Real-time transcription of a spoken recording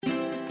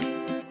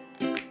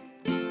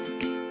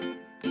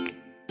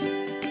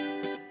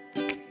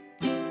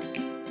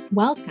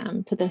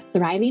Welcome to the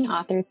Thriving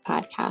Authors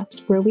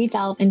Podcast, where we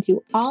delve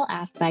into all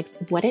aspects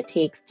of what it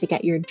takes to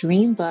get your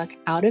dream book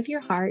out of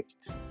your heart,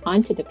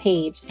 onto the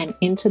page, and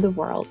into the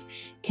world,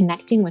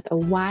 connecting with a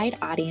wide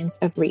audience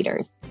of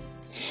readers.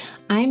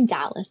 I'm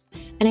Dallas,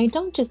 and I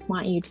don't just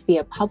want you to be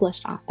a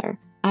published author.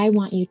 I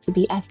want you to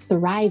be a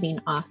thriving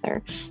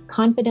author,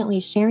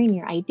 confidently sharing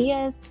your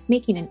ideas,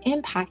 making an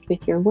impact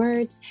with your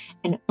words,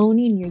 and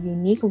owning your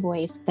unique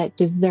voice that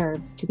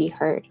deserves to be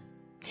heard.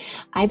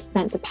 I've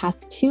spent the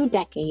past 2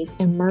 decades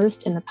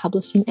immersed in the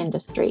publishing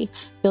industry,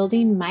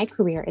 building my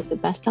career as a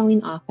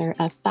best-selling author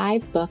of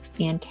 5 books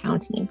and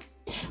counting.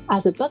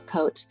 As a book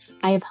coach,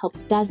 I have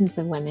helped dozens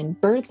of women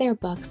birth their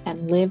books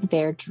and live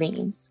their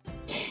dreams.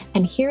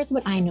 And here's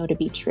what I know to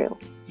be true.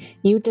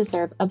 You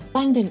deserve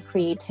abundant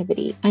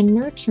creativity, a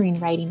nurturing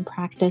writing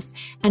practice,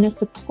 and a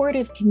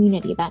supportive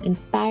community that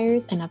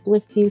inspires and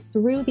uplifts you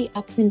through the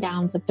ups and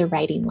downs of the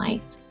writing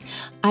life.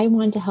 I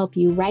want to help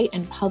you write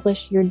and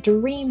publish your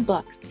dream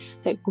books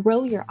that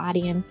grow your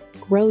audience,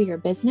 grow your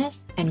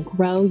business, and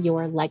grow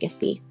your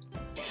legacy.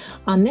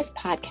 On this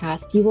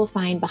podcast, you will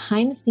find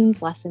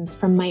behind-the-scenes lessons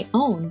from my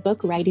own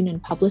book writing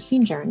and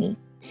publishing journey,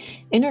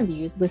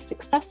 interviews with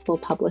successful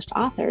published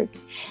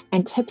authors,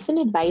 and tips and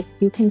advice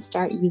you can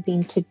start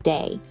using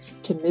today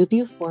to move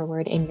you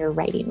forward in your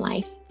writing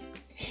life.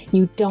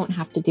 You don't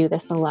have to do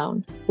this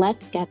alone.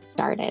 Let's get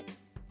started.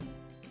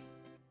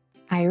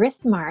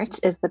 Iris March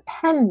is the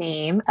pen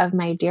name of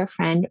my dear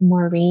friend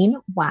Maureen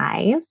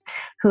Wise,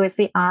 who is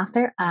the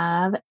author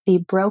of The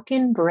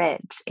Broken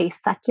Bridge, a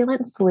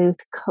succulent sleuth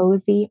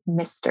cozy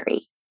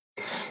mystery.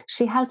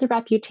 She has a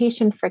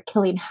reputation for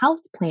killing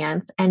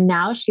houseplants, and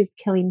now she's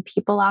killing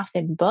people off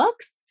in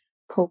books?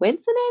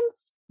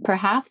 Coincidence?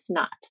 Perhaps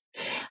not.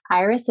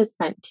 Iris has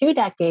spent 2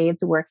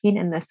 decades working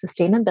in the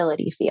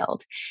sustainability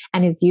field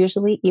and is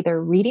usually either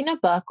reading a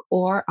book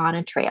or on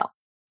a trail.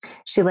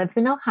 She lives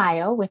in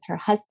Ohio with her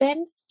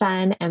husband,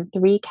 son, and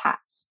 3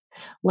 cats.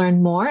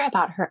 Learn more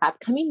about her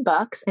upcoming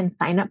books and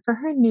sign up for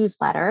her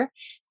newsletter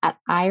at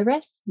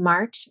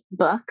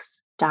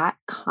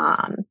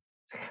irismarchbooks.com.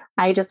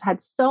 I just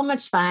had so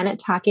much fun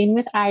talking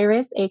with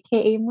Iris,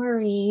 aka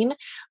Maureen,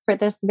 for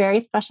this very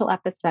special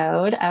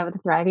episode of the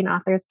Thriving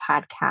Authors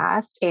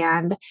Podcast.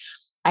 And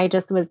I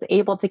just was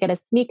able to get a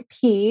sneak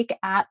peek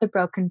at The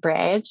Broken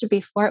Bridge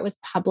before it was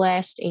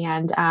published,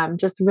 and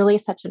just really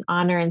such an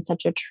honor and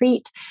such a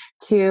treat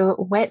to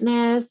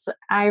witness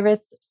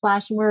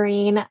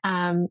Iris/Maureen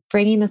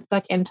bringing this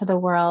book into the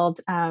world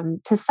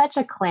to such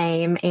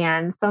acclaim.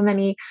 And so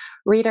many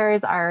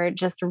readers are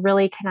just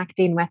really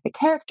connecting with the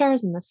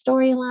characters and the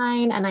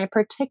storyline. And I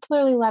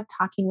particularly love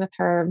talking with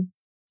her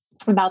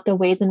about the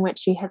ways in which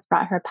she has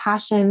brought her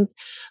passions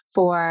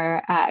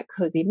for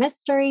cozy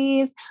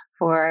mysteries,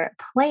 for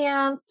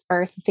plants,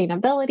 for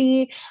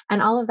sustainability,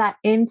 and all of that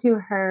into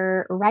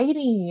her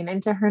writing,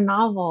 into her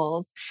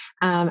novels.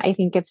 I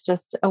think it's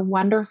just a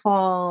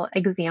wonderful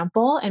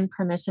example and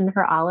permission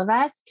for all of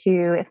us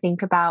to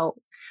think about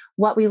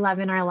what we love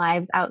in our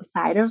lives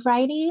outside of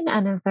writing,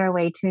 and is there a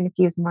way to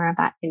infuse more of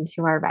that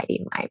into our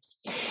writing lives?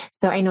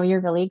 So I know you're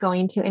really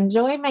going to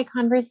enjoy my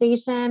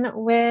conversation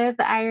with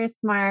Iris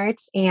March,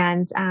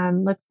 and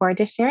look forward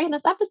to sharing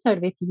this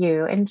episode with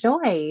you.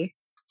 Enjoy.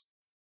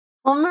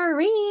 Well,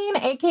 Maureen,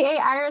 aka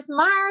Iris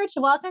March,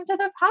 welcome to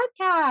the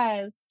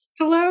podcast.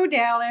 Hello,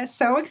 Dallas.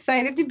 So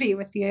excited to be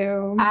with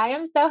you. I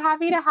am so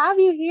happy to have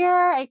you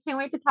here. I can't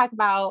wait to talk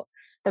about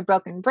The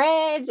Broken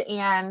Bridge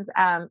and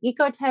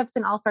eco tips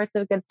and all sorts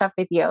of good stuff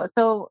with you.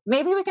 So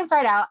maybe we can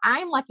start out.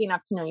 I'm lucky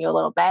enough to know you a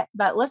little bit,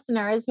 but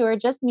listeners who are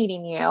just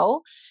meeting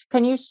you,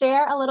 can you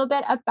share a little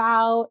bit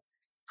about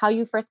how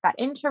you first got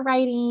into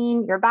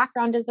writing, your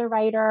background as a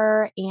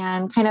writer,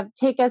 and kind of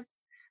take us,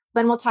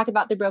 then we'll talk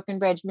about The Broken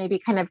Bridge, maybe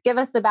kind of give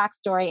us the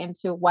backstory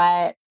into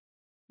what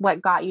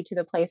got you to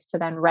the place to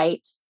then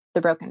write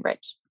The Broken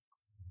Bridge.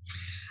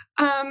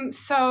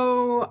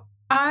 So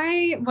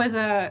I was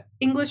a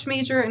English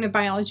major and a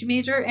biology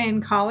major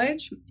in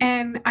college.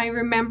 And I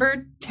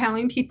remember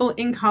telling people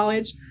in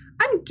college,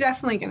 I'm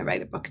definitely going to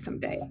write a book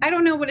someday. I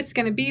don't know what it's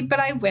going to be, but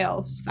I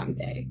will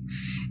someday.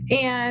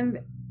 And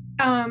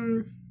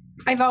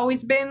I've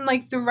always been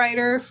like the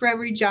writer for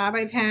every job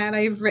I've had.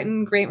 I've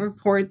written grant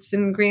reports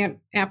and grant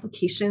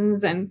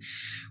applications and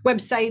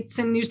websites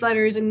and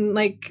newsletters and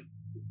like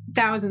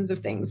thousands of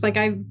things. Like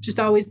I've just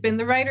always been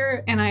the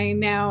writer, and I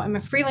now am a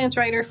freelance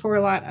writer for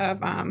a lot of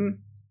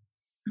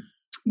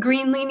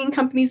green leaning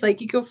companies,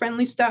 like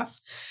eco-friendly stuff.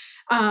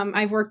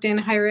 I've worked in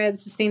higher ed,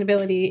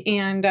 sustainability,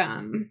 and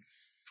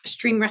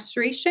stream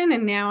restoration,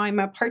 and now I'm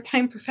a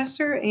part-time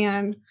professor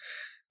and,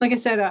 like I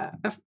said, a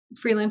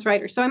freelance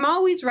writer. So I'm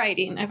always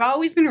writing. I've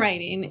always been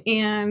writing.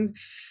 And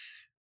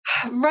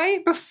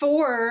right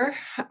before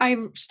I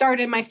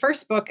started my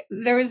first book,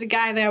 there was a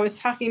guy that I was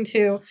talking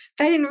to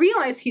that I didn't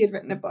realize he had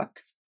written a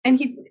book. And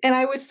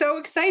I was so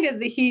excited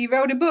that he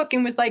wrote a book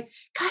and was like,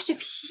 gosh,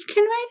 if he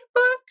can write a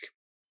book,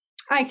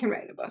 I can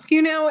write a book,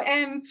 you know?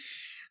 And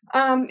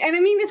I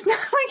mean, it's not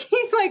like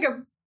he's like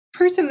a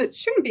person that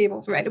shouldn't be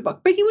able to write a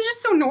book, but he was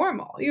just so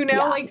normal, you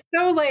know, like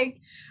so like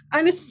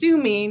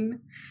unassuming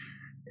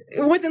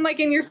it wasn't like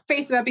in your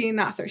face about being an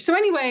author. So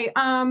anyway,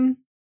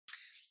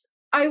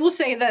 I will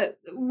say that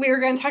we're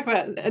going to talk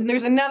about,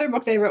 there's another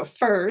book that I wrote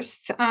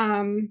first,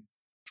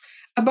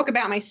 a book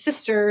about my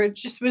sister.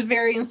 Just was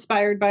very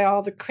inspired by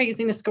all the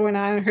craziness going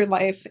on in her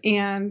life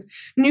and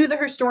knew that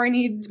her story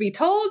needed to be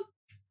told.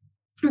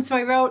 And so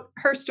I wrote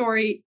her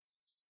story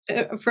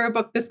for a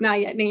book that's not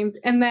yet named.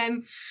 And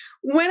then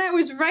when I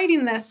was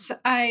writing this,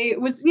 I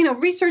was,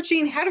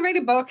 researching how to write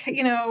a book, how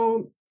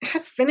to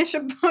finish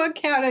a book,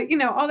 how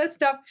to, all that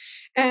stuff.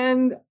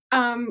 And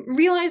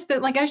realized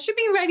that I should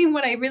be writing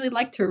what I really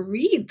like to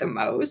read the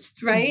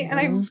most, right? Mm-hmm.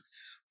 And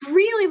I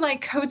really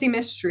like cozy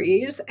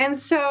mysteries. And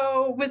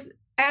so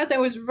as I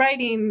was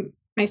writing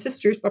my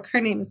sister's book,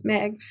 her name is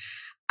Meg,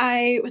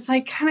 I was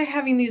kind of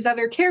having these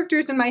other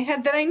characters in my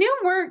head that I knew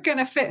weren't going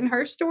to fit in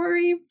her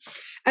story.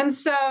 And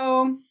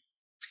so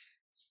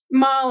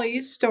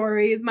Molly's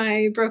story,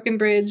 my Broken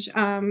Bridge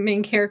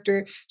main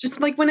character, just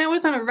when I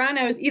was on a run,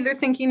 I was either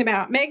thinking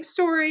about Meg's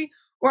story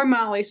or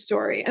Molly's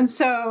story. And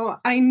so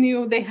I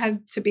knew they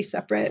had to be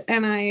separate.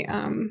 And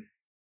I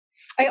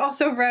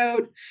also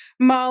wrote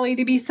Molly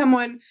to be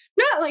someone,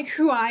 not like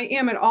who I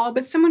am at all,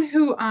 but someone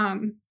who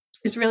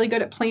is really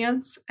good at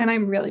plants. And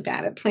I'm really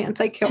bad at plants.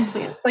 I kill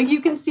plants.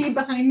 You can see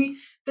behind me,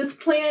 this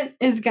plant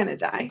is going to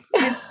die.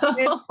 It's not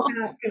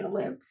going to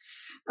live.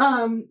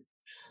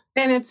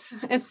 And it's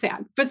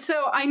sad. But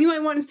so I knew I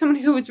wanted someone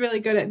who was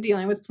really good at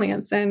dealing with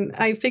plants. And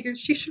I figured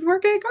she should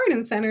work at a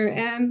garden center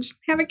and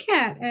have a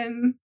cat.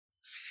 And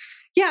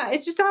yeah,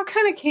 it just all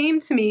kind of came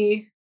to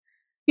me,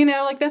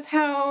 that's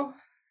how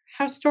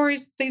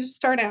stories, they just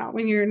start out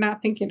when you're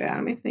not thinking about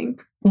them, I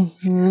think.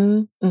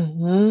 Mm-hmm,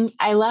 mm-hmm.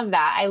 I love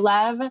that. I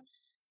love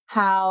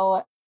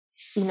how,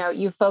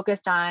 you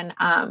focused on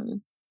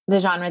the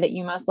genre that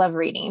you most love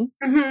reading.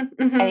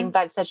 Mm-hmm, mm-hmm. I think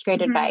that's such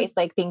great advice.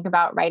 Think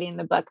about writing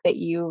the book that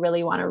you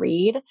really want to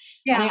read.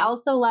 Yeah. And I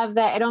also love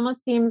that it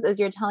almost seems as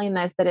you're telling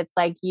this, that it's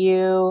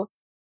you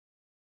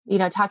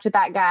talked with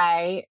that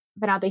guy,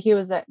 but now that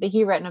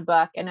he written a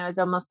book, and it was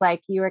almost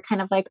you were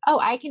kind of oh,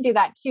 I can do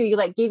that too. You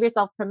gave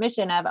yourself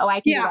permission of, oh,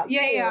 I can do that too.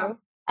 Yeah.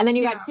 And then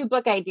you got 2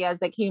 book ideas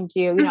that came to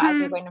you, as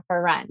you're going for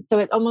a run. So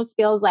it almost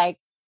feels like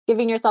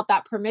giving yourself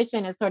that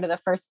permission is sort of the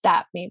first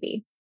step,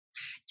 maybe.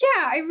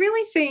 Yeah, I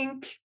really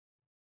think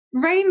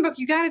writing a book,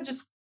 you got to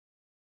just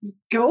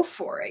go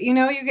for it.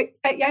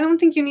 I don't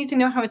think you need to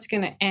know how it's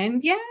going to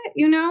end yet.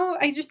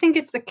 I just think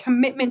it's the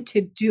commitment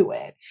to do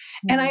it.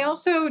 Mm-hmm. And I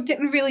also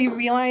didn't really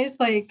realize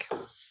it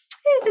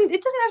doesn't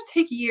have to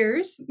take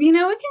years. It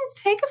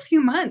can take a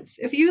few months.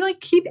 If you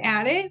keep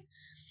at it,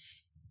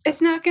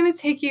 it's not going to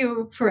take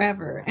you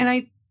forever. And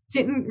I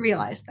didn't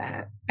realize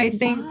that. I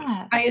think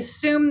I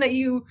assumed that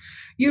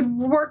you'd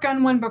work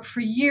on one book for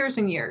years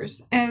and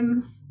years.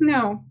 And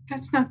no,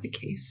 that's not the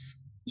case.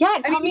 Yeah,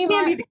 tell me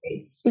more. Be the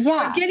case.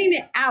 Yeah. But getting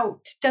it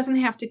out doesn't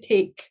have to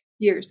take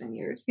years and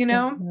years,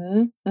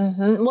 Mm-hmm,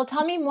 mm-hmm. Well,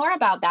 tell me more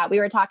about that. We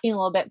were talking a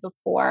little bit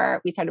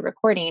before we started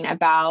recording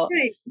about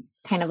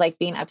kind of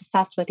being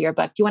obsessed with your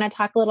book. Do you want to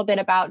talk a little bit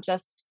about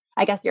just,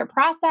 I guess, your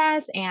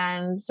process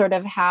and sort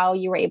of how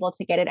you were able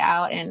to get it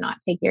out and not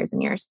take years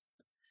and years?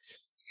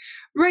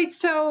 Right.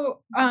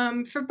 So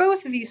for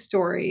both of these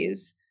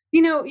stories,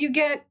 you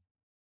get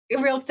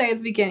real excited at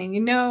the beginning.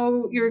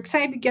 You're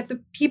excited to get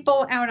the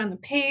people out on the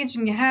page,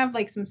 and you have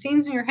some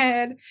scenes in your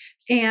head,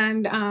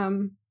 and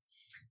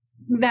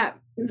that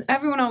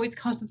everyone always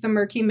calls it the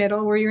murky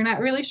middle, where you're not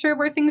really sure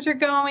where things are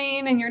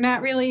going and you're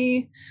not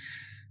really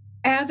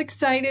as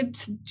excited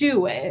to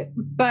do it.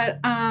 But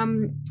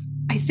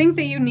I think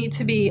that you need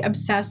to be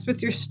obsessed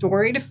with your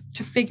story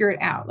to figure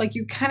it out.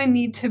 You kind of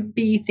need to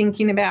be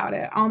thinking about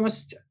it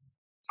almost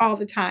all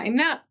the time.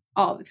 Not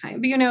all the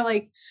time, but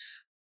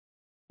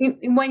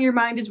when your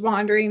mind is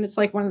wandering, it's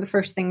one of the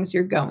first things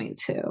you're going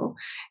to.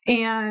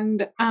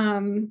 And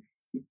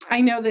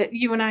I know that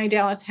you and I,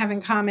 Dallas, have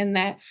in common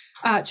that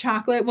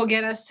chocolate will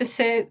get us to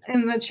sit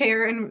in the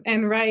chair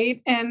and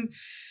write. And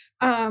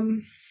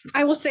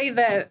I will say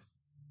that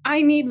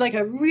I need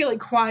a really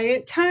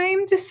quiet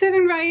time to sit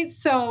and write.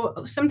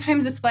 So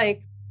sometimes it's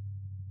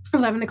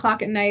 11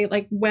 o'clock at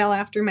night, well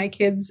after my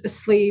kid's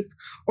asleep,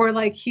 or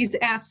he's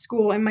at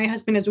school and my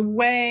husband is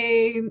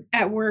way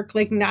at work,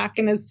 not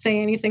going to say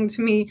anything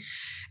to me.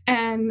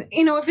 And,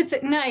 if it's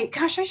at night,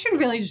 gosh, I should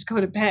really just go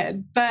to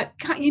bed. But,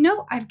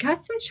 I've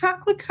got some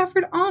chocolate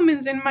covered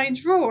almonds in my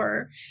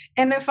drawer.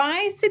 And if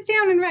I sit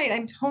down and write,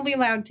 I'm totally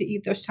allowed to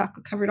eat those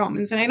chocolate covered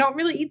almonds. And I don't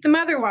really eat them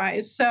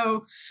otherwise.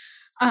 So,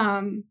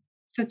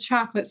 the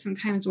chocolate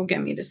sometimes will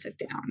get me to sit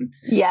down.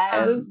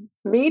 Yes.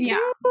 Me too.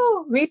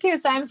 Yeah. Me too.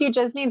 Sometimes you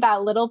just need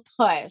that little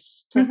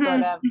push to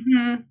sort of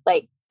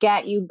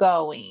get you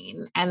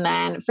going. And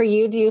then for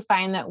you, do you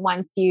find that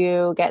once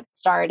you get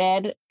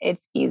started,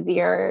 it's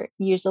easier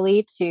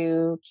usually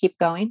to keep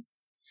going?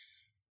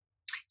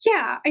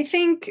 Yeah, I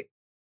think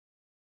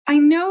I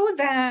know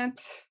that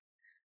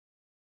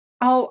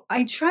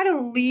I try to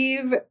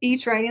leave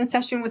each writing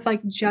session with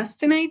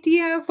just an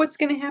idea of what's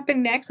going to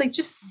happen next,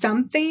 just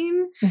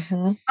something,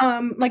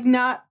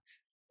 not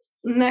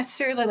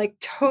necessarily like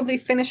totally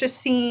finish a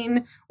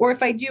scene, or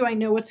if I do, I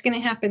know what's going to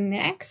happen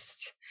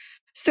next,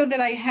 so that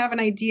I have an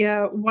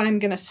idea what I'm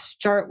going to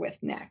start with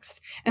next.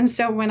 And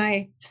so when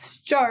I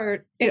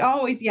start, it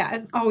always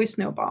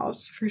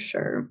snowballs for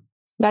sure.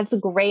 That's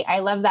great. I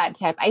love that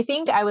tip. I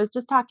think I was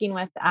just talking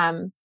with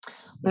one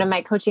of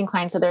my coaching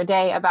clients the other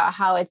day about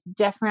how it's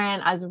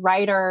different as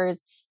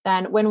writers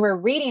than when we're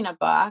reading a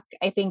book.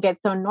 I think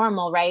it's so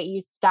normal, right?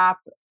 You stop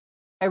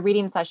a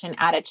reading session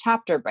at a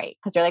chapter break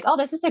because you're like, oh,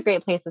 this is a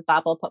great place to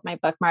stop. I'll put my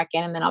bookmark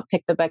in and then I'll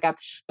pick the book up.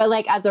 But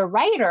like as a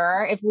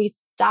writer, if we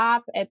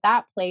stop at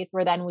that place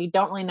where then we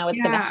don't really know what's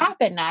going to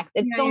happen next,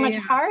 it's so much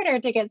harder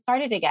to get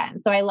started again.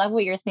 So I love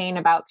what you're saying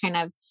about kind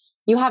of,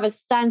 you have a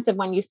sense of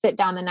when you sit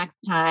down the next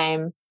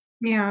time,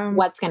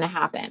 what's going to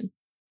happen.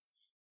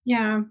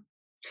 Yeah.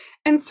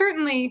 And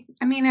certainly,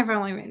 I mean, I've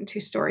only written 2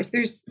 stories.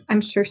 There's,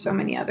 I'm sure, so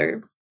many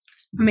other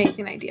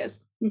amazing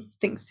ideas,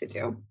 things to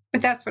do,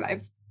 but that's what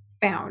I've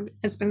found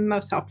has been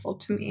most helpful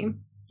to me.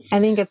 I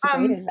think it's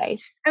great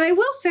advice. And I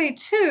will say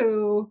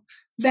too,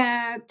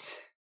 that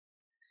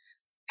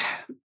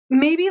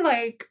maybe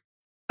like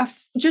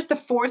just a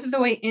fourth of the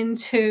way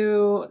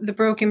into The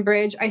Broken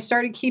Bridge, I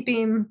started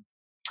keeping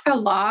a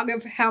log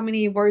of how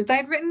many words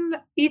I'd written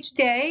each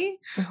day,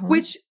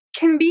 which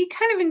can be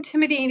kind of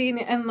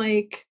intimidating and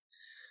like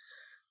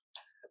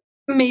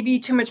maybe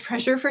too much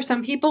pressure for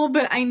some people.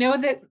 But I know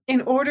that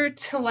in order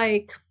to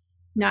like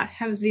not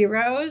have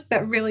zeros,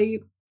 that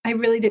I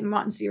really didn't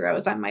want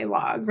zeros on my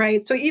log,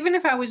 right? So even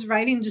if I was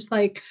writing just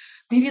like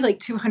maybe like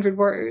 200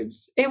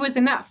 words, it was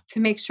enough to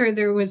make sure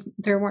there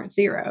weren't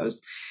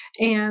zeros.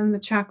 And the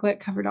chocolate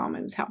covered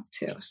almonds helped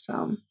too.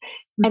 So,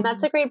 and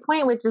that's a great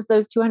point, which is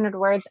those 200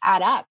 words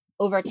add up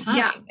over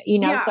time,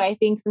 So I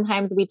think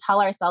sometimes we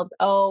tell ourselves,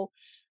 oh,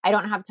 I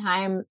don't have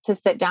time to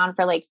sit down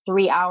for like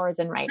 3 hours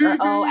and write, or,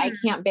 oh, I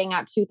can't bang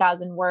out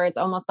 2,000 words,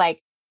 almost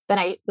like,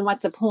 then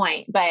what's the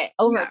point? But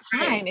over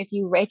time, if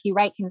you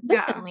write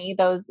consistently,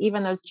 those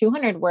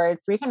 200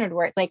 words, 300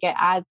 words, like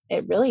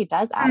it really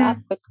does add up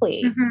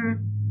quickly.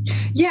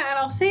 Yeah. And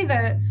I'll say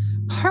that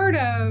part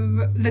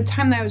of the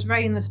time that I was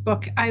writing this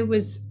book, I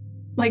was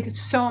like,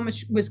 so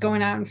much was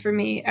going on for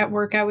me at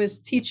work. I was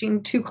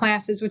teaching 2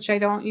 classes, which I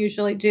don't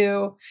usually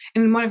do.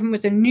 And one of them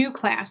was a new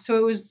class. So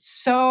it was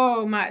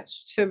so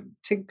much to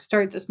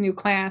start this new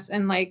class.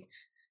 And like, it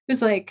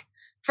was like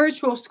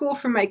virtual school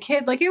for my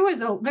kid. Like there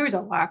was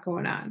a lot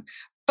going on,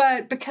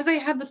 but because I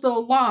had this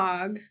little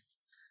log,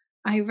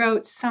 I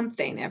wrote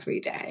something every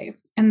day,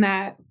 and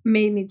that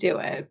made me do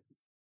it,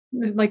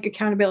 like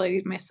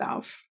accountability to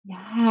myself.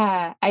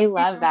 Yeah. I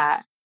love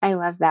that. I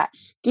love that.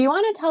 Do you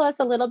want to tell us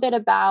a little bit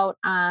about,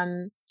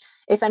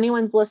 if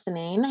anyone's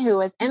listening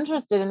who is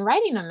interested in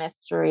writing a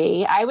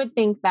mystery? I would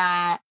think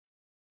that,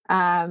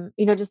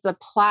 just the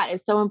plot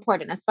is so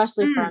important,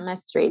 especially for a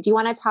mystery. Do you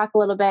want to talk a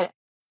little bit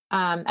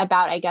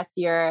about, I guess,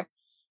 your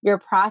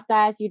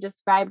process? You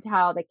described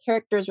how the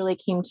characters really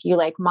came to you,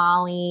 like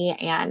Molly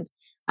and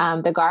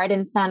the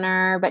garden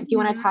center. But do you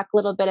want to talk a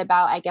little bit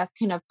about, I guess,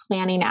 kind of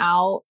planning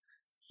out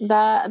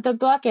the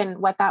book and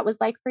what that was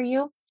like for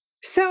you?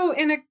 So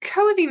in a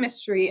cozy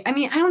mystery, I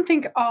mean, I don't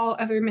think all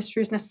other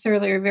mysteries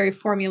necessarily are very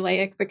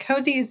formulaic, but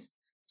cozies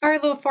are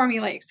a little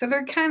formulaic. So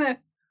they're kind of,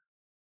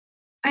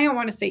 I don't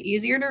want to say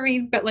easier to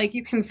read, but like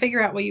you can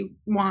figure out what you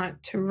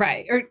want to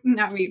write, or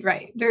not read,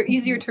 right? They're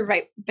easier to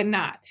write, but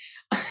not.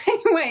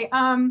 Anyway,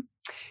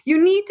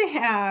 you need to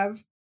have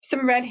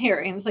some red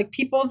herrings, like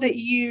people that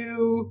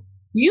you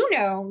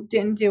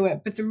didn't do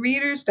it, but the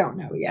readers don't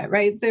know yet,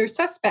 right? They're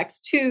suspects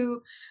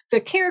to the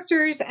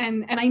characters,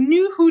 and I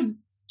knew who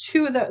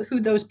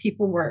those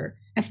people were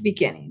at the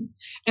beginning,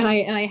 and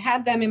I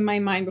had them in my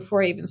mind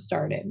before I even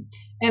started.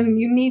 And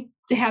you need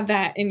to have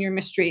that in your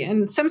mystery,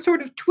 and some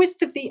sort of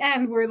twist at the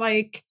end where,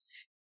 like,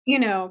 you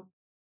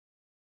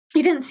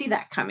didn't see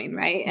that coming,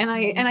 right? And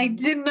I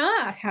did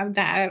not have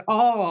that at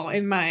all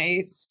in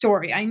my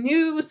story. I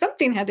knew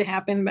something had to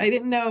happen, but I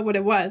didn't know what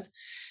it was.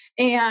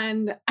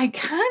 And I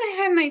kind of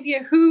had an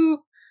idea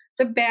who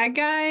the bad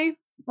guy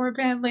or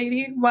bad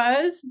lady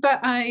was, but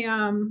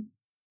I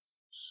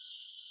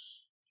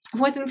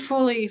wasn't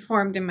fully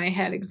formed in my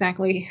head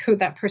exactly who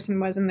that person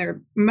was and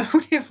their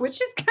motive, which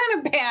is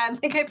kind of bad.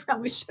 Like I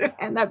probably should have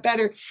had that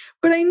better,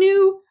 but I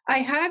knew I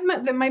had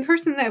my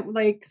person that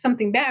like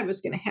something bad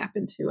was going to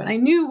happen to, and I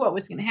knew what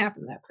was going to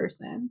happen to that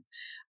person.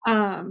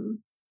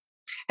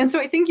 And so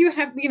I think you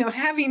have,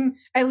 having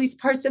at least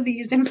parts of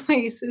these in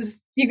place is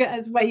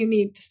what you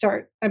need to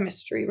start a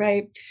mystery,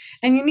 right?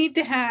 And you need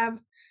to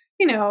have,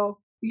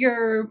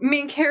 your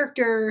main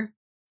character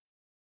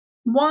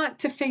want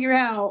to figure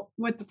out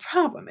what the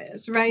problem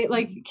is, right?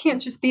 Like it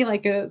can't just be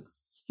like a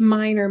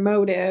minor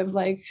motive,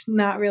 like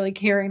not really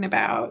caring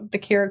about the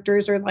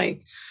characters, or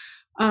like,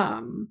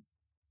 I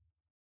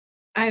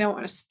don't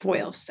want to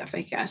spoil stuff,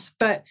 I guess,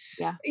 but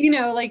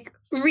like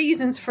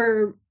reasons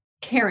for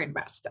caring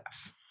about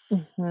stuff.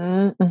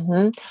 Well,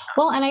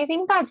 and I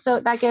think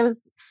that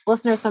gives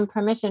listeners some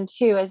permission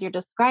too, as you're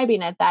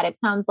describing it, that it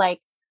sounds like,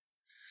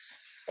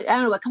 I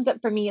don't know, what comes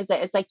up for me is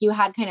that it's like you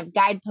had kind of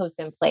guideposts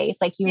in place,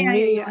 like you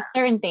knew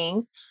certain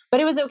things, but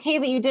it was okay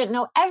that you didn't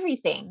know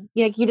everything.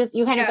 Like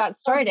you kind of got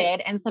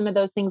started and some of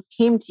those things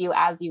came to you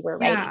as you were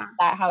writing. Is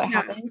that how it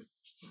happened?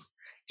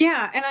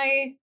 Yeah.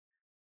 And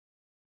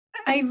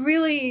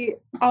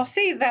I'll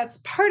say that's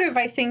part of,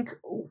 I think,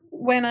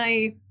 when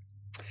I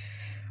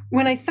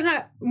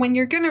thought, when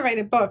you're going to write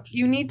a book,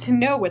 you need to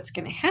know what's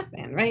going to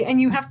happen, right?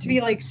 And you have to be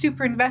like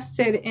super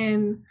invested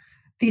in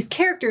these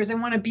characters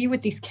and want to be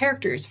with these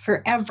characters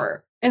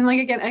forever. And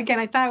like, again,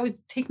 I thought it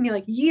would take me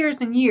like years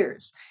and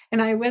years,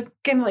 and I was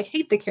going to like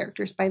hate the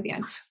characters by the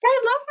end. But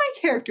I love my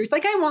characters.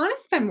 Like, I want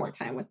to spend more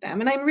time with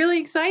them. And I'm really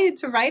excited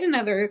to write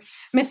another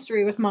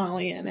mystery with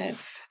Molly in it.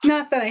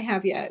 Not that I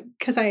have yet,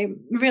 because I'm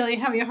really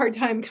having a hard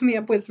time coming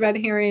up with red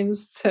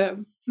herrings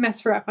to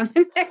mess her up on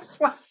the next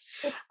one.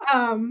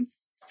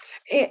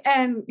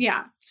 And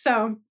yeah,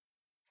 so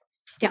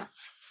yeah.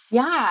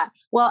 Yeah.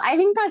 Well, I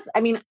think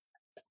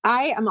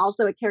I am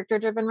also a character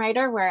driven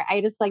writer where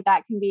I just like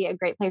that can be a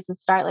great place to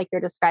start. Like you're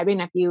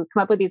describing, if you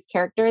come up with these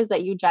characters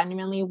that you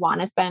genuinely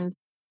want to spend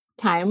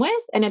time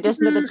with, in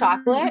addition to the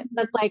chocolate,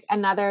 that's like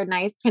another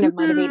nice kind of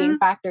motivating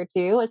factor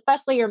too,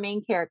 especially your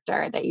main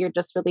character that you're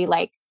just really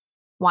like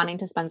wanting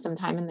to spend some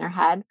time in their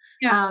head.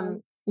 Yeah.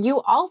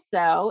 You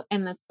also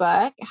in this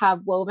book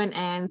have woven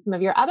in some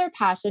of your other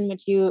passion,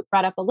 which you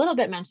brought up a little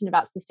bit, mentioned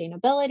about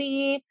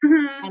sustainability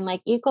and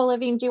like eco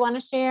living. Do you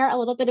want to share a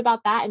little bit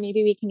about that? And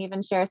maybe we can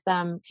even share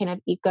some kind of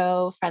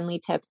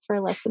eco-friendly tips for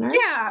listeners.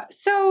 Yeah.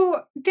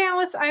 So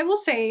Dallas, I will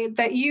say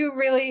that you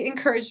really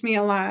encouraged me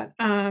a lot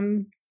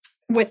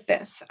with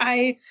this.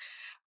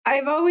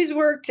 I've always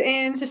worked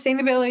in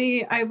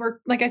sustainability. I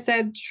worked, like I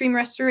said, stream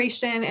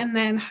restoration, and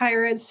then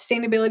higher ed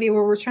sustainability,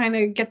 where we're trying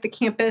to get the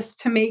campus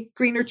to make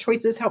greener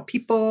choices, help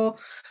people,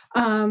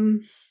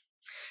 mode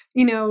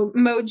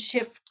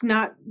shift,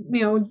 not,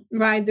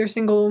 ride their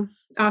single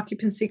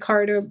occupancy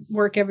car to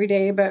work every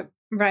day, but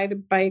ride a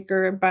bike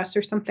or a bus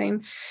or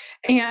something.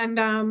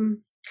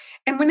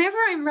 And whenever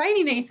I'm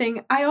writing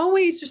anything, I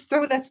always just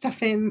throw that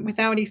stuff in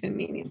without even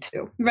meaning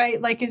to, right?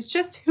 Like, it's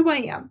just who I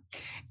am.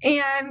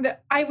 And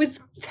I was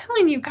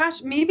telling you,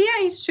 gosh, maybe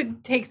I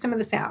should take some of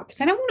this out because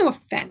I don't want to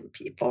offend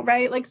people,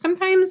 right? Like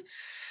sometimes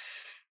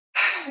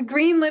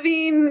green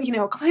living,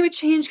 climate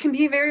change can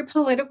be very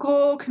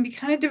political, can be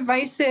kind of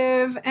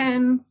divisive.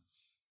 And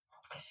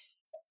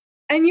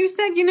you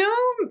said,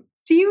 do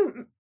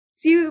you,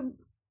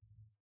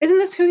 isn't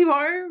this who you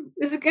are?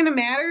 Is it going to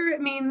matter?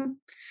 I mean,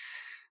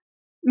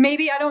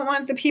 maybe I don't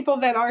want the people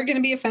that are going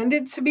to be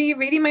offended to be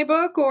reading my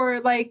book,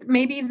 or like,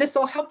 maybe this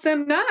will help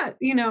them not,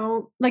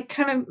 like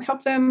kind of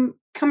help them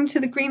come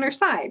to the greener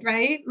side,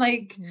 right?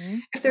 Like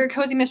if they're a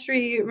cozy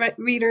mystery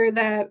reader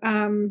that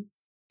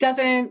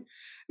doesn't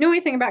know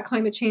anything about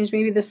climate change,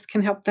 maybe this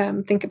can help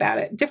them think about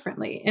it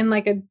differently in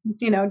like a,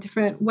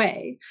 different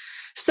way.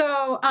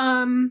 So,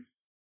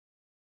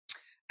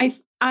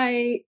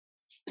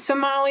 so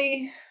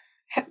Molly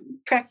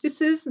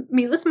practices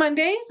meatless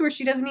Mondays, where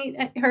she doesn't eat,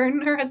 her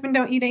and her husband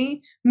don't eat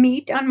any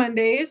meat on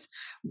Mondays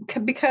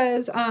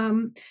because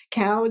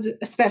cows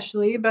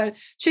especially, but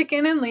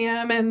chicken and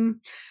lamb and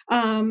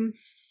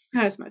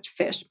not as much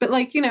fish, but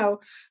like,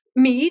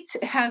 meat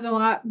has a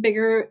lot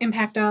bigger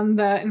impact on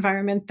the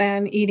environment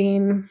than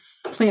eating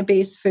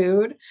plant-based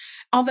food.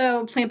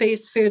 Although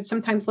plant-based food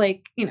sometimes,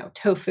 like,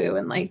 tofu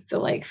and like the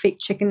like fake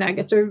chicken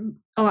nuggets are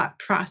a lot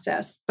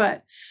processed,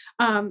 but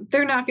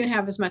they're not going to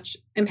have as much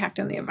impact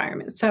on the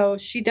environment. So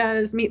she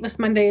does meatless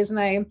Mondays, and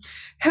I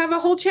have a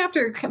whole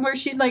chapter where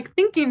she's like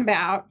thinking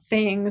about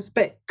things,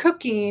 but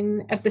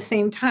cooking at the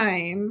same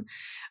time,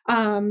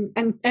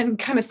 and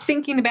kind of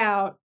thinking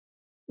about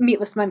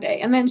meatless Monday.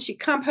 And then she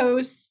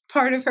composts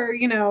part of her,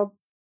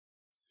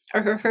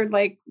 or her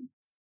like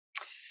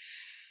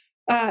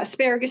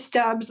asparagus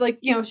stubs, like,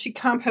 she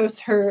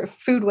composts her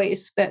food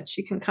waste that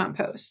she can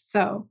compost.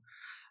 So,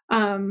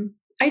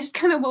 I just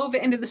kind of wove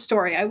it into the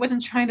story. I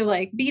wasn't trying to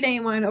like beat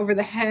anyone over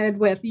the head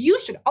with, you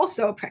should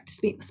also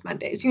practice meatless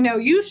Mondays.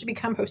 You should be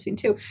composting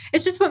too.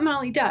 It's just what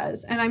Molly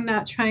does. And I'm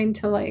not trying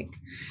to like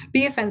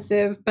be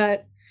offensive,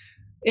 but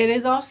it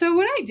is also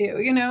what I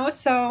do,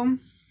 So,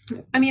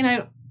 I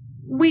mean,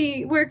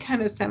 we're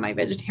kind of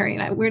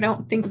semi-vegetarian. We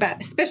don't think about,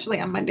 especially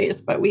on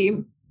Mondays, but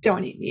we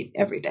don't eat meat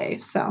every day.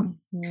 So,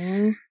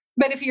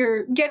 but if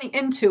you're getting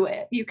into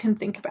it, you can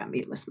think about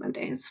meatless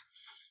Mondays.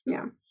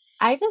 Yeah.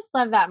 I just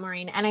love that,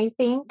 Maureen. And I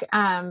think,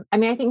 I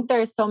think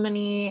there's so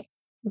many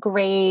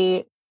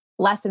great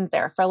lessons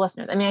there for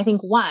listeners. I mean, I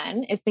think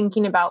one is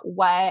thinking about,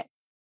 what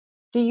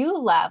do you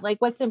love? Like,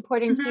 what's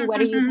important to you?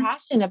 What are you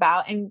passionate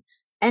about?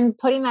 And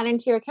putting that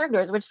into your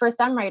characters, which for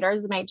some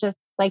writers might just,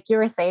 like you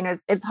were saying,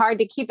 it's hard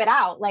to keep it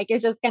out. Like,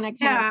 it's just going to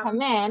kind of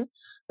come in.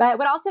 But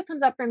what also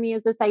comes up for me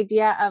is this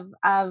idea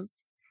of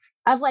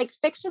like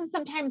fiction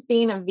sometimes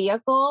being a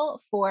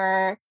vehicle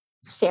for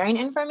sharing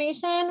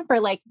information,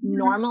 for like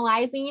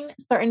normalizing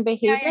certain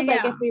behaviors.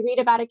 Like if we read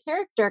about a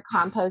character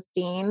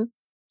composting,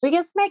 we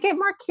just might get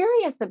more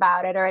curious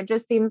about it, or it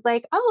just seems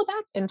like, oh,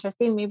 that's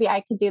interesting. Maybe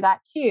I could do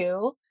that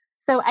too.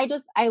 So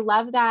I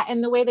love that.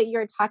 And the way that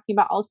you're talking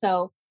about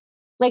also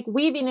like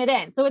weaving it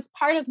in. So it's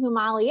part of who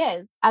Molly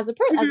is as a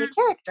as a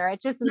character. It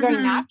just is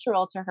very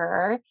natural to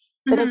her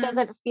that it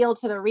doesn't feel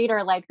to the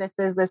reader like this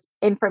is this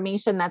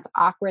information that's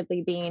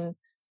awkwardly being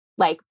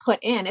like put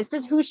in. It's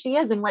just who she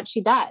is and what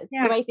she does.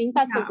 So I think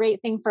that's a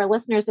great thing for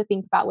listeners to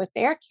think about with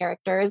their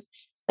characters.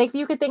 Like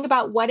you could think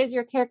about, what does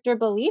your character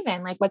believe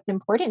in? Like what's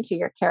important to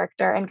your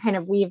character, and kind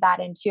of weave that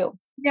in too.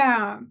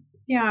 Yeah.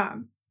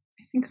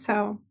 I think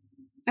so.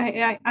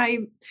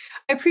 I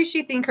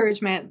appreciate the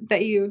encouragement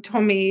that you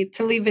told me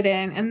to leave it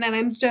in. And then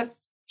I'm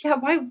just, why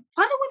would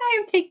I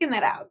have taken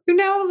that out?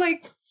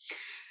 Like,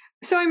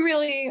 so I'm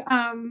really,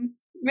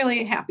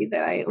 really happy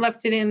that I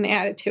left it in and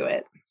added to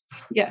it.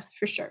 Yes,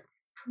 for sure.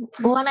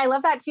 Well, and I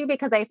love that too,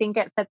 because I think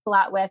it fits a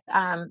lot with,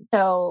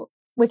 so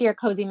with your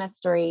cozy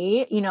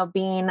mystery,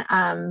 being,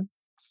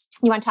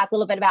 you want to talk a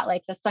little bit about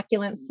like the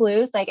succulent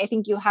sleuth. Like, I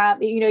think you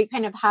have, you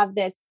kind of have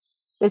this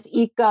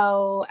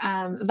eco,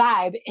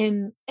 vibe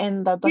in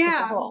the book as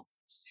a whole.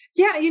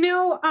 Yeah.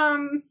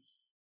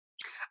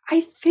 I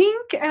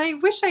think, and I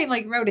wish I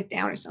like wrote it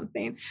down or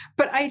something,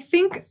 but I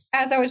think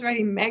as I was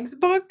writing Meg's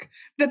book,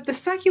 that the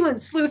succulent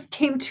sleuth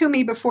came to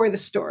me before the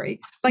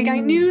story. Like I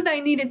knew that I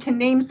needed to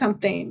name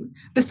something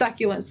the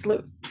succulent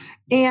sleuth.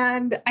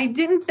 And I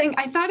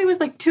thought it was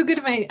like too good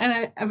of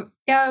an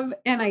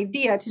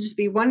idea to just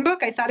be one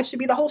book. I thought it should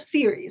be the whole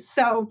series.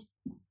 So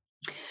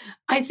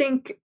I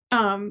think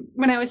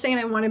when I was saying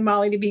I wanted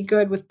Molly to be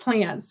good with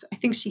plants, I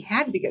think she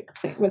had to be good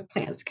with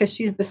plants because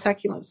she's the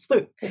succulent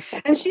sleuth.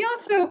 And she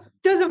also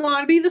doesn't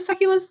want to be the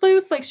succulent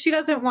sleuth. Like she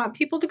doesn't want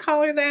people to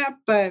call her that,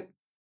 but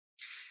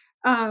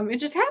it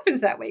just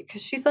happens that way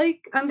because she's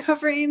like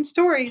uncovering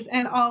stories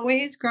and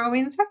always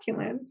growing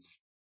succulents.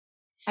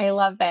 I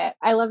love it.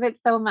 I love it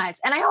so much.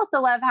 And I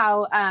also love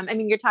how,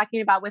 you're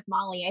talking about with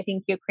Molly, I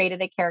think you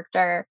created a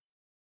character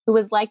who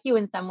was like you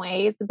in some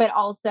ways, but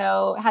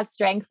also has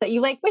strengths that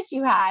you like wish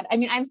you had. I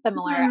mean, I'm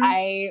similar.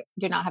 I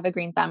do not have a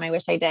green thumb. I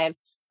wish I did.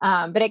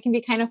 But it can be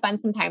kind of fun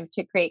sometimes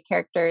to create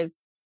characters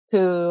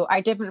who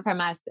are different from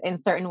us in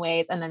certain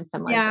ways and then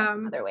similar to us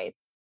in other ways.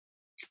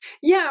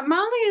 Yeah.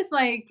 Molly is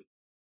like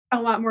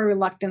a lot more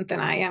reluctant than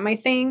I am, I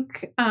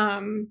think.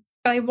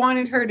 I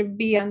wanted her to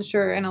be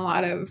unsure in a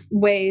lot of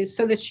ways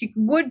so that she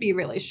would be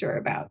really sure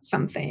about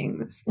some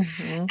things.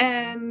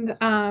 And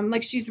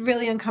like she's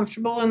really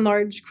uncomfortable in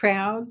large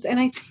crowds. And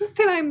I think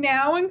that I'm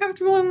now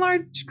uncomfortable in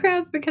large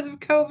crowds because of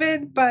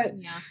COVID. But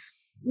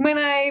when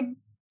I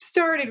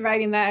started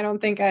writing that, I don't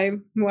think I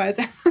was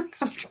as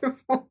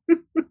uncomfortable.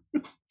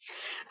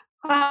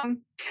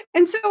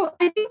 And so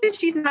I think that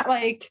she's not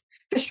like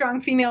the strong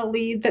female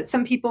lead that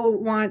some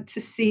people want to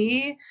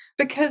see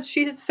because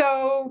she's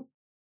so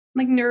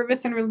like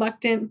nervous and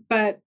reluctant,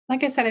 but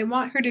like I said, I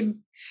want her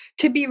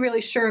to be really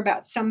sure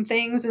about some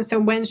things. And so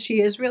when she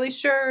is really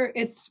sure,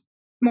 it's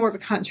more of a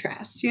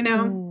contrast,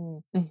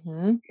 And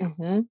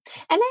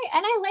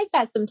I like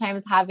that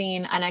sometimes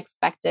having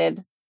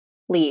unexpected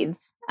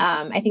leads.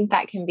 I think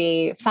that can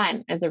be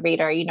fun as a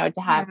reader,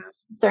 to have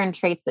certain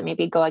traits that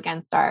maybe go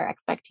against our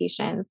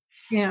expectations.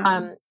 Do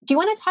you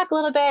want to talk a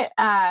little bit,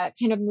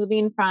 kind of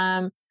moving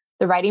from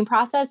the writing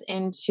process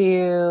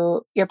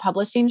into your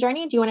publishing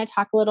journey? Do you want to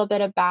talk a little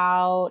bit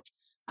about,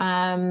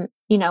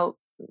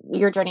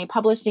 your journey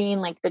publishing,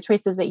 like the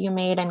choices that you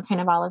made and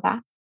kind of all of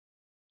that?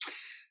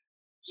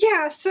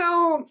 Yeah.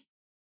 So,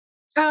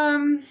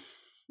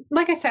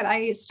 like I said,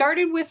 I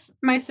started with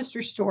my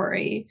sister's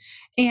story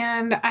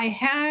and I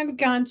had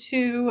gone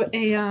to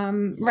a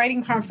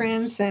writing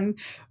conference and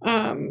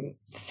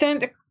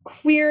sent a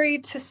query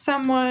to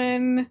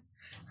someone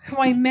who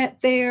I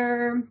met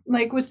there,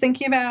 like was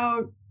thinking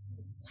about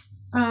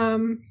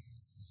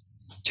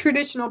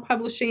traditional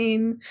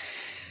publishing.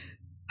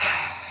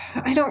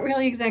 I don't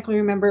really exactly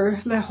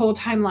remember the whole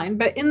timeline,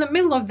 but in the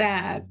middle of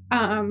that,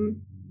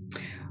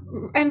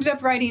 ended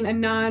up writing a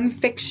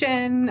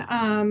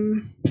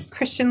nonfiction,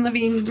 Christian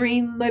living,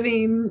 green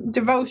living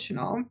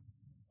devotional.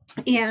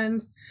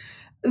 And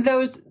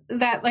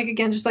that like,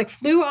 again, just like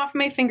flew off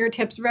my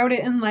fingertips, wrote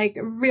it in like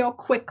real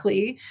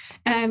quickly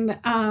and,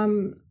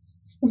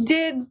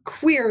 did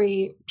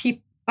query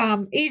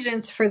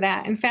agents for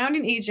that and found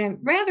an agent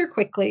rather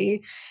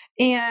quickly.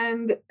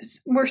 And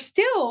we're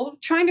still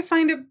trying to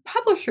find a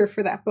publisher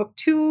for that book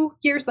 2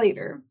 years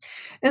later.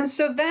 And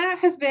so that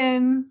has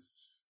been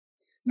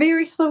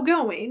very slow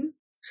going.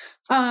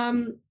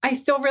 I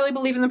still really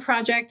believe in the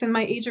project and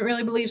my agent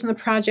really believes in the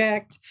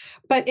project,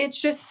 but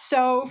it's just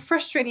so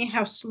frustrating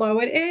how slow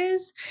it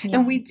is.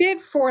 And we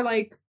did for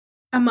like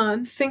a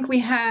month think we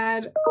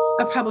had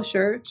a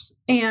publisher,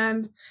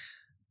 and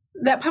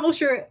that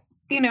publisher,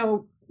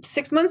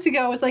 6 months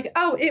ago was like,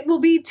 oh, it will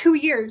be 2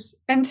 years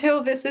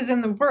until this is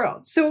in the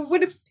world. So it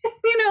would have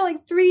been,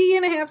 like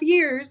 3.5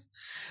 years.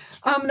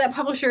 That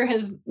publisher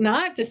has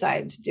not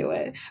decided to do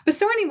it. But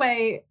so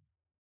anyway,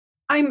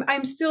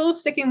 I'm still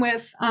sticking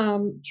with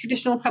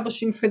traditional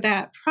publishing for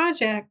that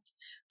project.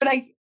 But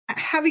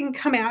having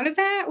come out of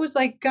that was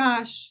like,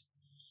 gosh,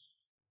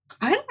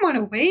 I don't want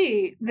to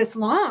wait this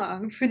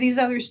long for these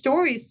other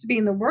stories to be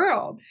in the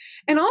world.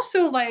 And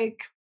also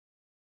like,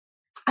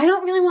 I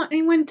don't really want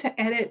anyone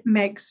to edit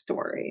Meg's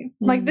story.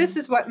 Like, this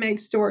is what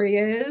Meg's story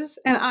is,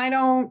 and I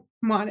don't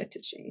want it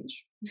to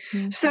change.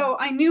 So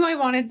I knew I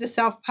wanted to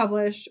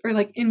self-publish or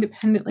like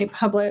independently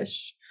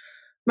publish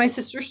my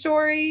sister's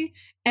story.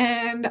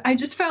 And I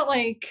just felt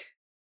like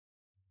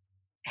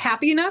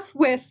happy enough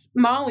with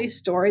Molly's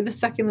story, the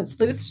Succulent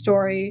Sleuth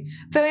story,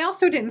 that I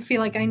also didn't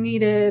feel like I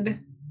needed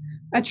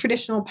a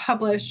traditional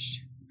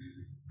publish,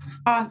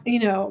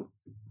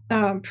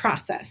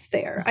 process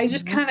there. I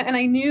just kind of, and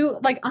I knew,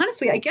 like,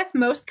 honestly, I guess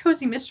most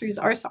cozy mysteries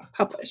are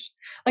self-published.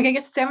 Like, I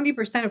guess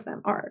 70% of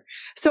them are.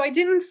 So I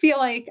didn't feel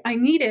like I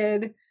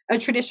needed a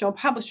traditional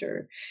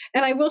publisher.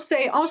 And I will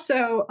say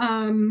also,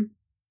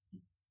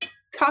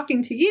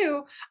 talking to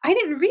you, I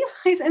didn't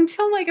realize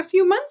until like a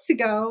few months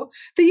ago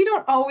that you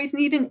don't always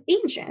need an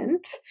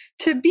agent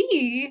to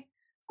be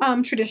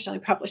traditionally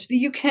published.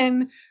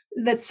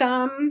 That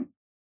some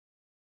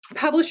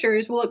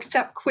publishers will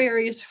accept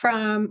queries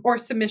from, or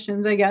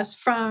submissions, I guess,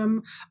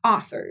 from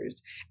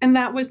authors. And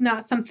that was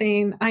not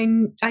something I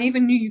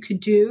even knew you could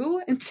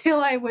do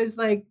until I was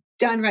like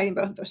done writing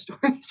both of those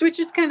stories, which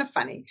is kind of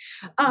funny.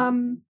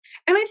 And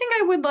I think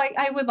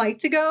I would like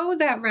to go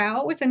that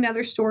route with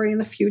another story in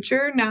the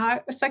future,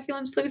 not a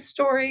Succulent Sleuth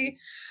story.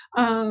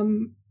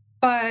 But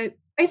I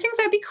think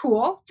that'd be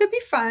cool. That'd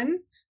be fun.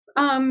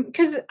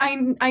 Because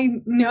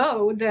I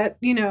know that,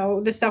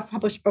 the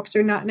self-published books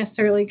are not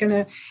necessarily going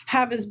to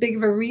have as big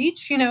of a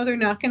reach. They're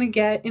not going to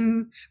get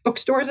in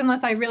bookstores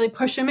unless I really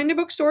push them into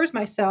bookstores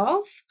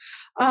myself.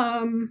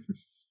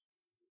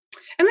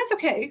 And that's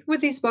okay with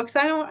these books.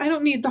 I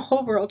don't need the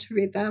whole world to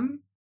read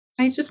them.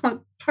 I just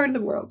want part of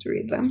the world to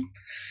read them.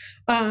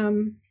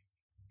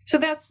 So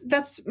that's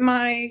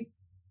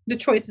the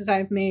choices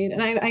I've made.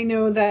 And I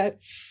know that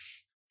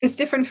it's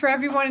different for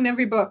everyone in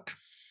every book.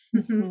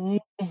 Well,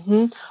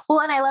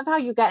 and I love how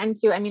you get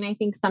into, I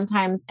think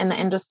sometimes in the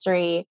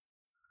industry,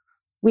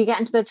 we get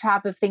into the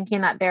trap of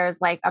thinking that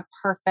there's like a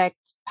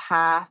perfect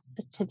path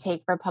to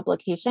take for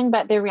publication,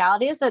 but the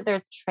reality is that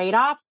there's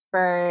trade-offs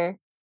for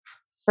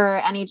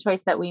any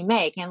choice that we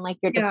make. And like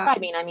you're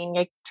describing,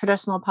 your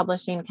traditional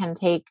publishing can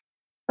take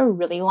a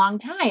really long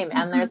time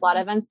and there's a lot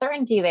of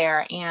uncertainty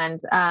there. And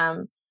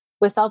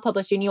with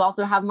self-publishing, you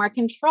also have more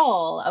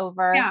control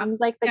over things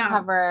like the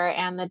cover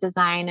and the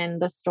design and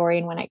the story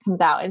and when it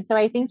comes out. And so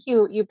I think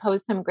you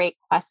pose some great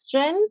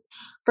questions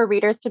for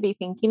readers to be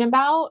thinking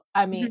about.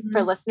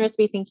 For listeners to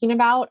be thinking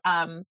about,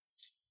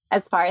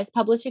 as far as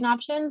publishing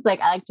options.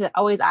 Like, I like to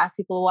always ask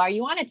people, well, are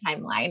you on a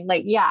timeline?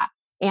 Like,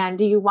 and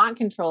do you want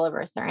control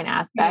over certain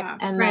aspects?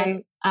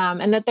 Then,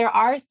 and that there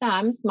are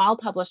some small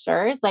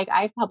publishers, like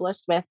I've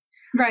published with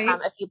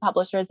a few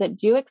publishers that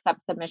do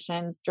accept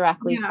submissions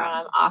directly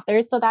from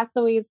authors. So that's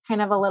always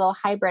kind of a little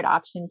hybrid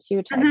option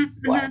too to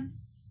explore.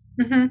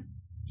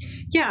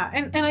 Yeah.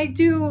 And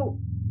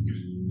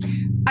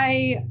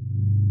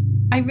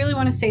I really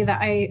want to say that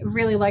I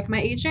really like my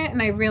agent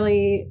and I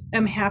really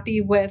am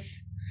happy with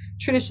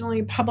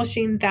traditionally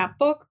publishing that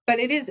book, but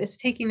it's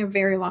taking a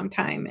very long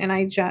time. And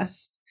I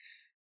just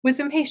was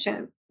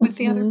impatient with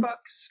the other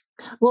books.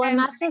 Well, and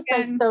that's just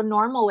like so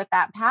normal with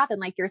that path. And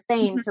like you're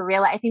saying, to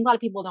realize, I think a lot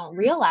of people don't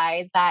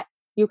realize that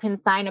you can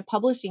sign a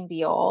publishing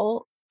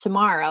deal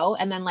tomorrow.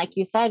 And then, like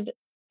you said,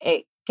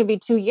 it could be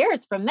 2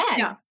 years from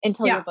then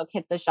until your book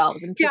hits the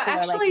shelves. And people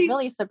are like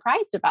really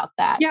surprised about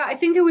that. Yeah, I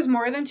think it was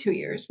more than 2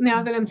 years.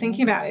 Now that I'm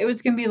thinking about it, it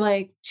was going to be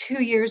like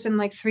 2 years and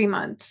like 3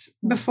 months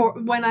before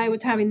when I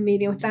was having a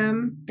meeting with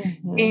them.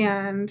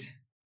 And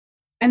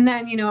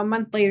then, a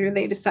month later,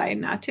 they decided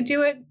not to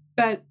do it.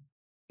 But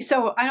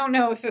so I don't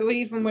know if it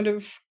even would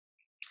have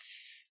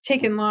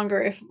taken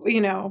longer if,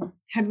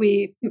 had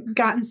we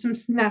gotten some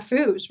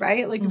snafus,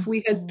 right? Like if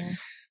we had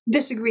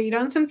disagreed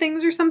on some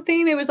things or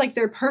something, it was like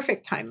their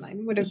perfect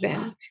timeline would have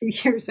been 2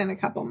 years and a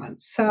couple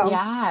months. So,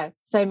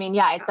 So,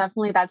 it's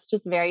definitely, that's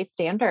just very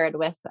standard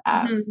with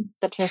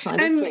the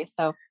traditional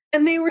industry.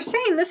 And they were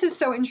saying, this is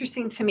so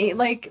interesting to me.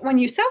 Like when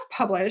you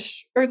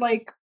self-publish or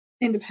like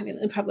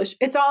independently publish,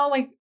 it's all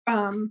like,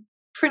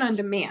 print on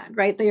demand,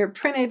 right? They are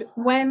printed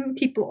when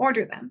people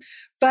order them.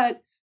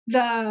 But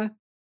the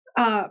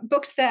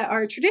books that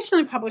are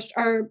traditionally published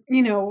are,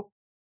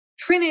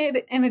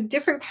 printed in a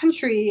different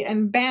country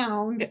and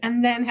bound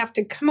and then have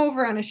to come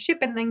over on a ship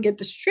and then get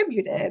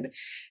distributed.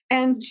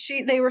 And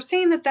they were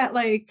saying that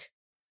like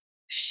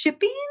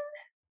shipping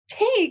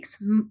takes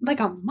like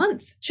a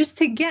month just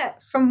to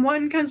get from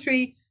one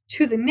country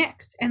to the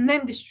next and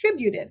then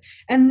distributed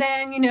and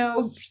then,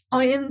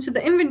 into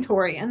the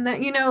inventory and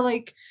then,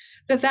 like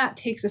that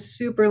takes a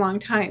super long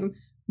time.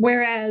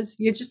 Whereas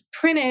you just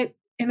print it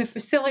in a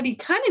facility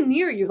kind of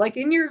near you, like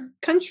in your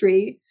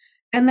country,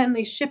 and then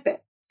they ship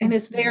it and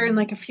it's there in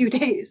like a few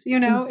days,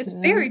 it's a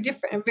very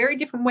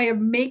different way of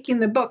making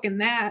the book.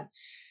 And that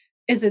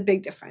is a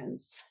big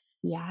difference.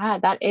 Yeah,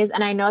 that is.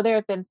 And I know there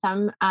have been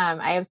some,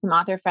 I have some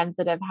author friends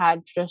that have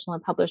had traditionally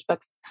published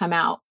books come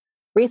out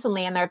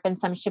recently, and there have been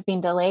some shipping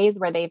delays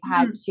where they've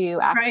had to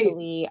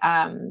actually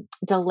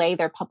delay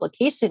their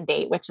publication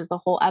date, which is a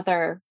whole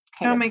other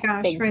kind Oh of my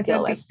gosh, big to right,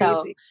 deal that'd be with.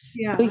 So crazy.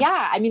 Yeah.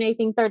 yeah, I mean, I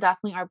think there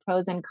definitely are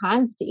pros and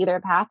cons to either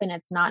path, and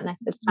it's not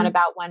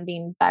about one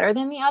being better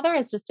than the other.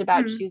 It's just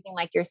about Mhm. choosing,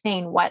 like you're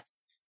saying, what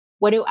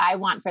do I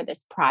want for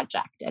this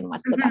project and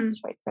what's the Mhm.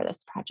 best choice for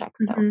this project.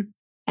 So Mhm.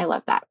 I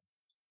love that.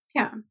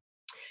 Yeah.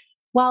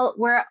 Well,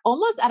 we're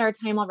almost at our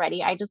time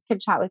already. I just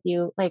could chat with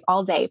you like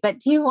all day, but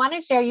do you want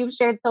to share? You've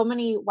shared so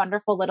many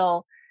wonderful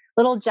little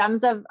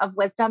gems of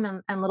wisdom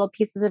and little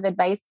pieces of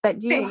advice,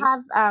 but Thanks.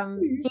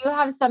 do you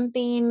have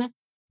something,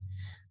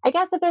 I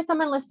guess, if there's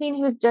someone listening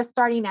who's just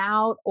starting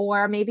out,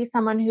 or maybe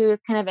someone who's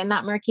kind of in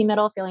that murky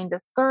middle feeling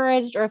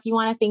discouraged, or if you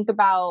want to think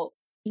about,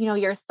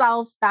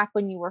 yourself back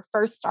when you were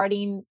first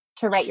starting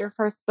to write your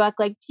first book,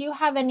 like, do you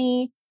have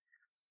any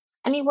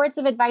words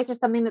of advice or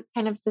something that's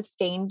kind of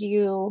sustained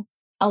you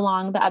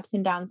along the ups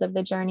and downs of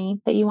the journey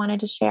that you wanted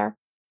to share?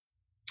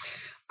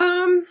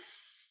 Um,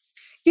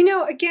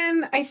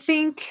 again, I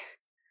think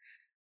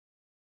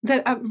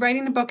that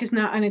writing a book is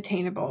not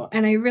unattainable.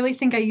 And I really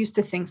think I used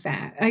to think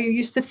that. I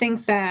used to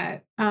think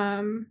that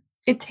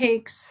it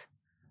takes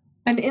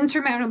an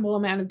insurmountable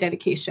amount of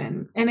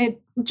dedication, and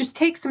it just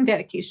takes some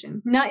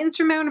dedication, not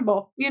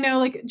insurmountable,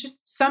 like just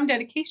some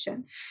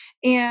dedication.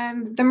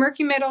 And the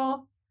murky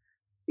middle,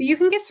 you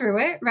can get through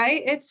it,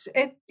 right?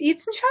 Eat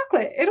some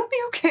chocolate. It'll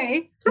be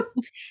okay.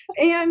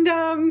 And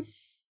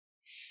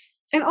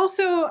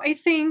also I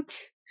think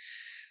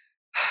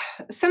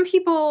some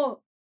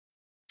people,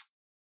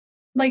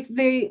 like,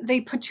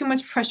 they put too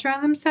much pressure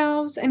on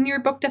themselves, and your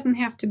book doesn't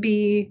have to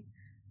be,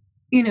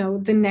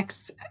 the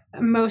next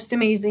most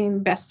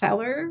amazing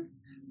bestseller,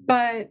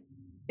 but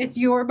it's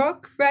your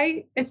book,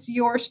 right? It's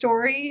your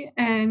story,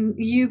 and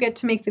you get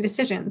to make the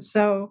decisions.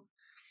 So,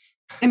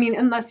 I mean,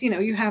 unless,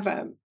 you have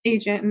a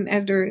agent and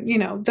editor,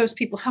 those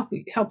people help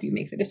you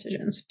make the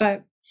decisions.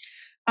 But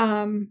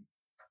I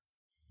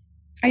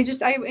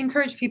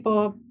encourage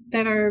people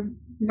that are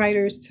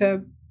writers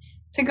to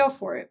go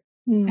for it,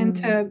 and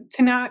to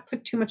not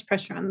put too much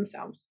pressure on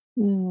themselves.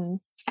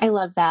 I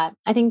love that.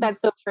 I think that's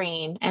so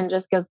freeing, and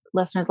just gives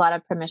listeners a lot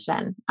of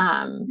permission.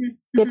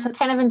 Get to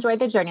kind of enjoy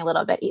the journey a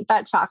little bit. Eat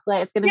that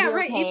chocolate. It's going to be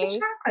right. okay.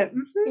 Eat the chocolate.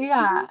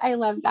 Yeah, I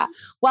love that.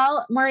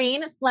 Well,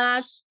 Maureen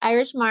 /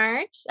 Irish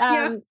March,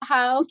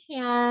 how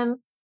can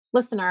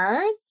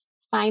listeners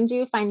find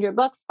you, find your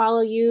books,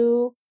 follow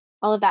you,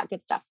 all of that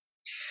good stuff?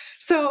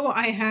 So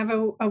I have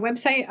a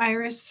website,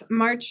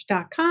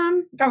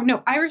 irismarch.com. Oh, no,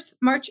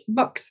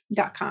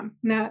 irismarchbooks.com,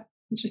 not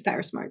just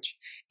Iris March.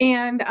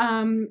 And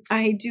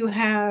I do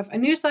have a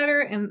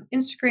newsletter and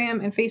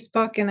Instagram and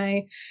Facebook, and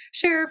I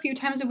share a few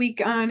times a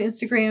week on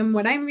Instagram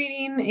what I'm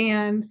reading,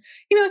 and,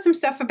 some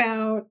stuff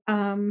about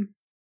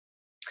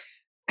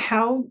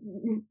how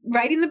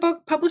writing the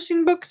book,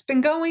 publishing books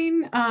been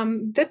going.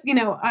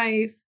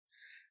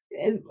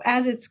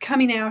 As it's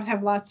coming out,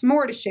 have lots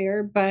more to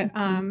share, but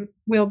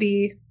we'll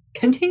be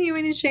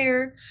continuing to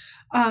share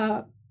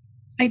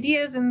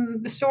ideas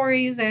and the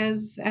stories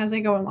as I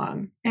go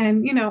along.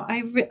 And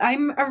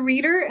I'm a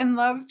reader and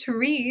love to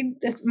read.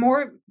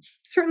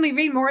 Certainly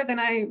read more than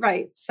I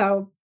write.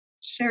 So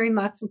sharing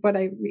lots of what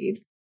I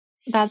read.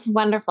 That's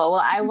wonderful.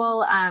 Well,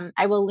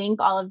 I will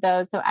link all of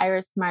those. So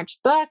Iris March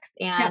Books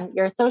and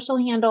your social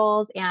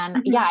handles.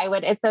 And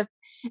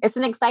it's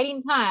an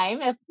exciting time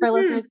for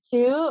listeners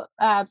to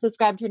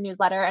subscribe to your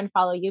newsletter and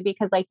follow you,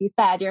 because like you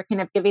said, you're kind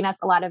of giving us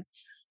a lot of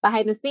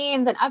behind the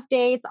scenes and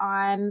updates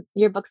on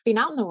your books being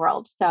out in the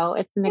world. So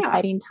it's an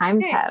exciting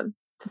time to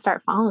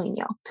start following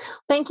you.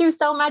 Thank you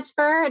so much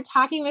for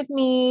talking with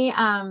me.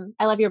 I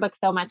love your book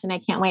so much, and I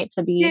can't wait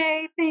to be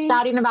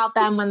shouting about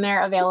them when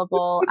they're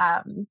available.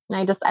 I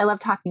love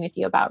talking with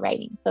you about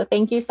writing. So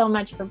thank you so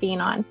much for being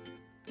on.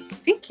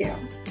 Thank you.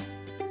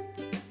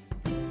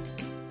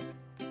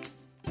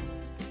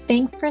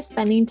 Thanks for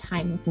spending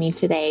time with me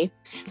today.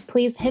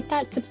 Please hit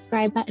that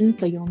subscribe button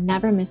so you'll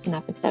never miss an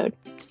episode.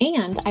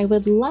 And I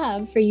would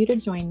love for you to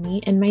join me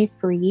in my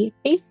free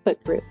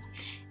Facebook group.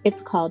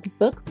 It's called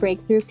Book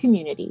Breakthrough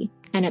Community,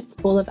 and it's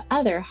full of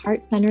other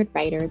heart-centered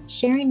writers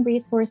sharing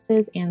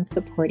resources and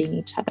supporting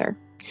each other.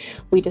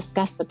 We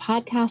discuss the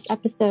podcast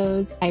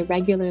episodes. I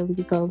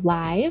regularly go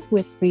live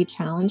with free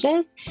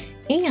challenges,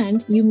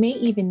 and you may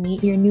even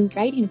meet your new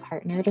writing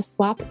partner to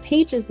swap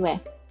pages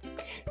with.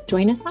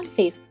 Join us on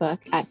Facebook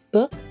at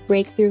Book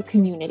Breakthrough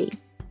Community.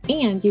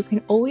 And you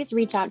can always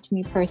reach out to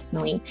me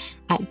personally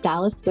at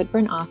Dallas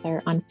Woodburn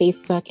Author on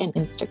Facebook and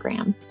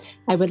Instagram.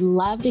 I would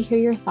love to hear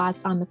your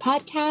thoughts on the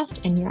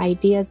podcast and your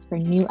ideas for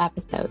new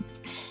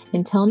episodes.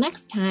 Until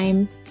next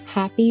time,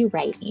 happy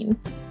writing.